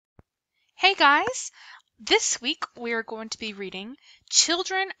Hey guys! This week we are going to be reading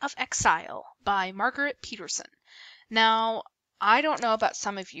Children of Exile by Margeret Peterson. Now, I don't know about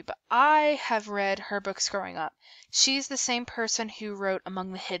some of you, but I have read her books growing up. She's the same person who wrote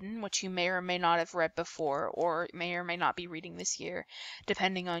Among the Hidden, which you may or may not have read before, or may or may not be reading this year,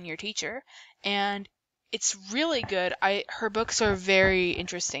 depending on your teacher. And it's really good. Her books are very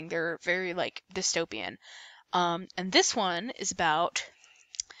interesting. They're very dystopian. And this one is about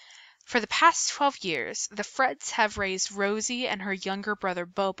for the past 12 years, the Freds have raised Rosie and her younger brother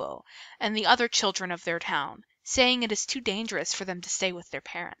Bobo and the other children of their town, saying it is too dangerous for them to stay with their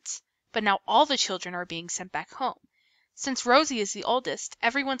parents. But now all the children are being sent back home. Since Rosie is the oldest,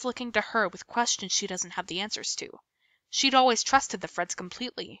 everyone's looking to her with questions she doesn't have the answers to. She'd always trusted the Freds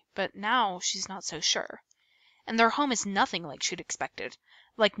completely, but now she's not so sure. And their home is nothing like she'd expected,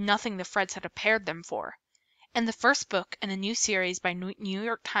 like nothing the Freds had prepared them for. In the first book in a new series by New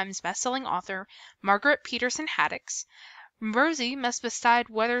York Times bestselling author Margeret Peterson Haddix, Rosie must decide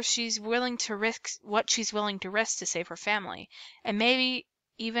whether she's willing to risk what she's willing to risk to save her family, and maybe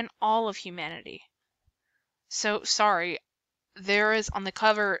even all of humanity. So, sorry, there is on the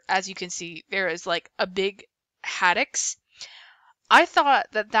cover, as you can see, there is a big Haddix. I thought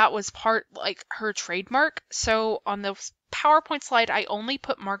that was part her trademark, so on the PowerPoint slide I only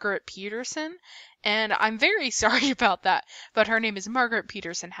put Margeret Peterson, and I'm very sorry about that, but her name is Margeret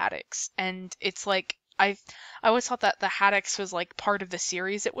Peterson Haddix, and it's I always thought that the Haddix was part of the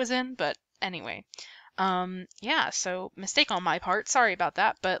series it was in, but anyway. Yeah, so mistake on my part, sorry about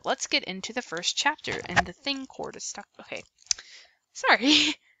that, but let's get into the first chapter, and the thing cord is stuck. Okay,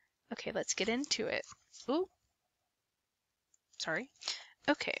 sorry. Okay, let's get into it. Ooh. Sorry.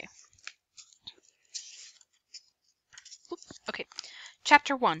 Okay. Okay.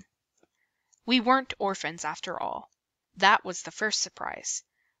 Chapter 1. We weren't orphans after all. That was the first surprise.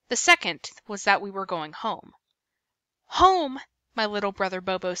 The second was that we were going home. Home! My little brother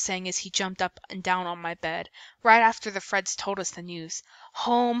Bobo sang as he jumped up and down on my bed, right after the Freds told us the news.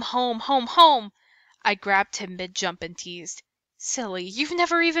 Home, home, home, home! I grabbed him mid-jump and teased. Silly, you've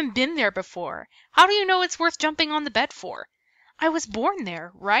never even been there before. How do you know it's worth jumping on the bed for? I was born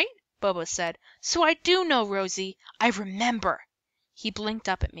there, right? Bobo said. So I do know, Rosie. I remember. He blinked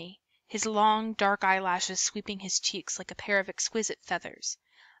up at me, his long, dark eyelashes sweeping his cheeks like a pair of exquisite feathers.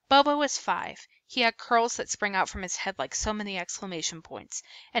 Bobo was 5. He had curls that sprang out from his head like so many exclamation points,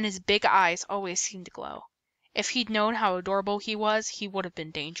 and his big eyes always seemed to glow. If he'd known how adorable he was, he would have been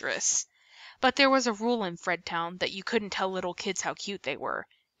dangerous. But there was a rule in Fredtown that you couldn't tell little kids how cute they were.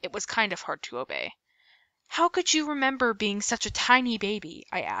 It was kind of hard to obey. How could you remember being such a tiny baby?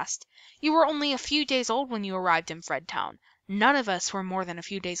 I asked. You were only a few days old when you arrived in Fredtown. None of us were more than a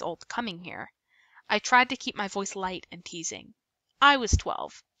few days old coming here. I tried to keep my voice light and teasing. I was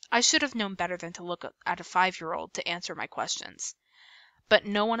 12. I should have known better than to look at a 5-year-old to answer my questions. But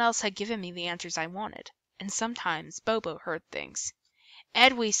no one else had given me the answers I wanted, and sometimes Bobo heard things.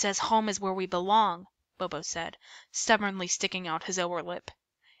 Edwy says home is where we belong, Bobo said, stubbornly sticking out his lower lip.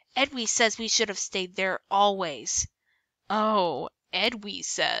 Edwy says we should have stayed there always. Oh, Edwy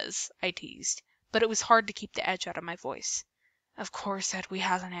says, I teased, but it was hard to keep the edge out of my voice. Of course Edwy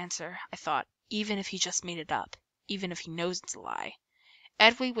has an answer, I thought, even if he just made it up, even if he knows it's a lie.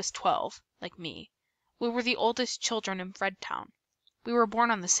 Edwy was 12, like me. We were the oldest children in Fredtown. We were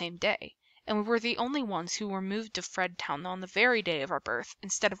born on the same day, and we were the only ones who were moved to Fredtown on the very day of our birth,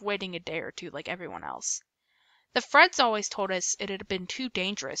 instead of waiting a day or two like everyone else. The Freds always told us it had been too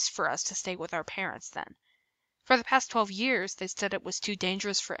dangerous for us to stay with our parents then. For the past 12 years, they said it was too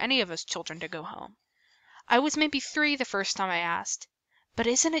dangerous for any of us children to go home. I was maybe 3 the first time I asked, but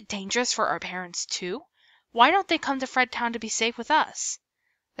isn't it dangerous for our parents too? Why don't they come to Fredtown to be safe with us?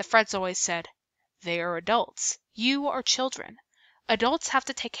 The Freds always said, they are adults. You are children. Adults have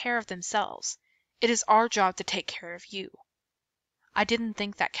to take care of themselves. It is our job to take care of you. I didn't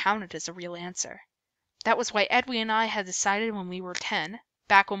think that counted as a real answer. That was why Edwy and I had decided when we were 10,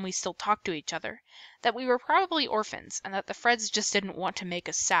 back when we still talked to each other, that we were probably orphans and that the Freds just didn't want to make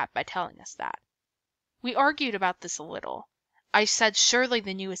us sad by telling us that. We argued about this a little. I said surely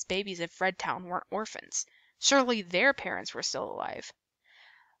the newest babies of Fredtown weren't orphans. Surely their parents were still alive.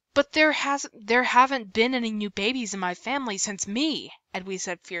 But there haven't been any new babies in my family since me, Edwy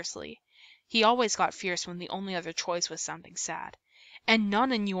said fiercely. He always got fierce when the only other choice was sounding sad. And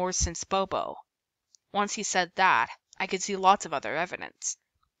none in yours since Bobo. Once he said that, I could see lots of other evidence.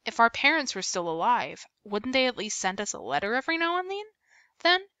 If our parents were still alive, wouldn't they at least send us a letter every now and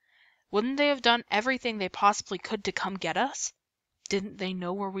then? Wouldn't they have done everything they possibly could to come get us? Didn't they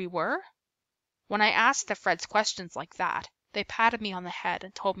know where we were? When I asked the Freds questions like that, They patted me on the head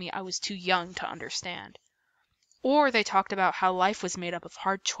and told me I was too young to understand. Or they talked about how life was made up of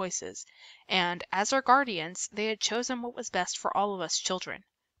hard choices, and, as our guardians, they had chosen what was best for all of us children,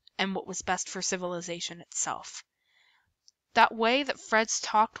 and what was best for civilization itself. That way that Fred's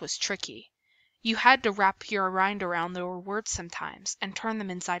talked was tricky. You had to wrap your mind around their words sometimes, and turn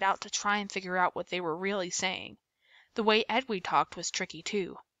them inside out to try and figure out what they were really saying. The way Edwy talked was tricky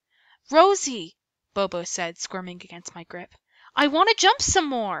too. "Rosie!" Bobo said, squirming against my grip. "I want to jump some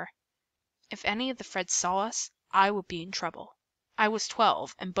more!" If any of the Freds saw us, I would be in trouble. I was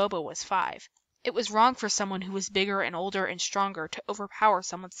 12, and Bobo was 5. It was wrong for someone who was bigger and older and stronger to overpower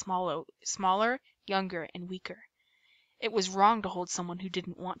someone smaller, younger, and weaker. It was wrong to hold someone who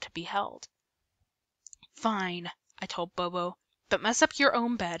didn't want to be held. "Fine," I told Bobo, "but mess up your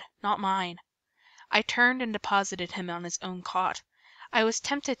own bed, not mine." I turned and deposited him on his own cot. I was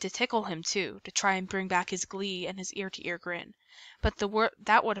tempted to tickle him too, to try and bring back his glee and his ear-to-ear grin, but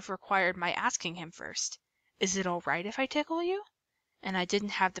that would have required my asking him first, "Is it all right if I tickle you?" And I didn't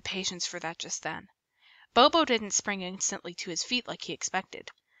have the patience for that just then. Bobo didn't spring instantly to his feet like he expected.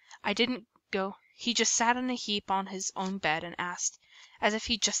 I didn't go. He just sat in a heap on his own bed and asked, as if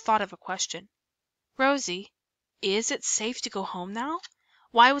he'd just thought of a question, "Rosie, is it safe to go home now?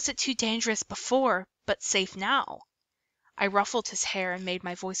 Why was it too dangerous before, but safe now?" I ruffled his hair and made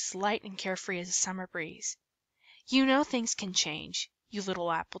my voice as light and carefree as a summer breeze. "You know things can change, you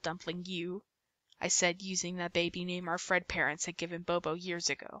little apple dumpling, you," I said, using the baby name our Fred parents had given Bobo years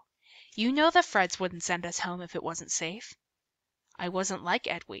ago. "You know the Freds wouldn't send us home if it wasn't safe." I wasn't like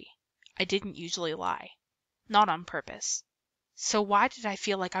Edwy. I didn't usually lie. Not on purpose. So why did I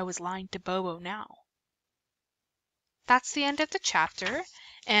feel like I was lying to Bobo now? That's the end of the chapter.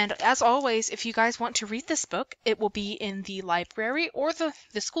 And as always, if you guys want to read this book, it will be in the library or the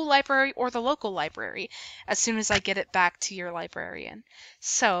school library or the local library as soon as I get it back to your librarian.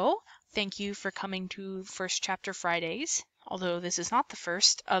 So, thank you for coming to First Chapter Fridays, although this is not the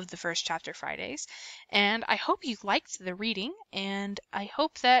first of the First Chapter Fridays. And I hope you liked the reading, and I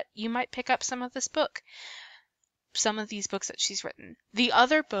hope that you might pick up some of these books that she's written. The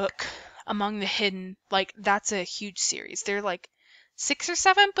other book, Among the Hidden, that's a huge series. There are 6 or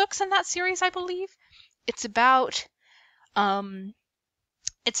 7 books in that series, I believe. It's about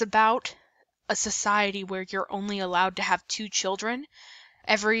a society where you're only allowed to have 2 children.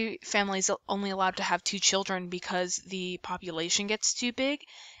 Every family's only allowed to have 2 children because the population gets too big,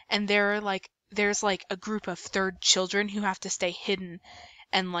 and there's a group of third children who have to stay hidden,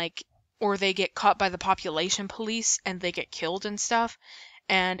 and or they get caught by the population police and they get killed and stuff.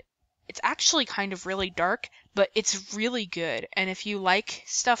 And it's actually kind of really dark, but it's really good. And if you like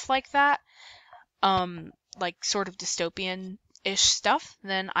stuff like that, sort of dystopian-ish stuff,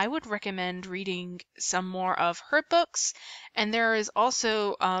 then I would recommend reading some more of her books. And there is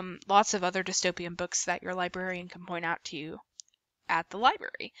also lots of other dystopian books that your librarian can point out to you at the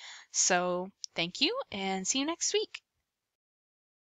library. So thank you, and see you next week.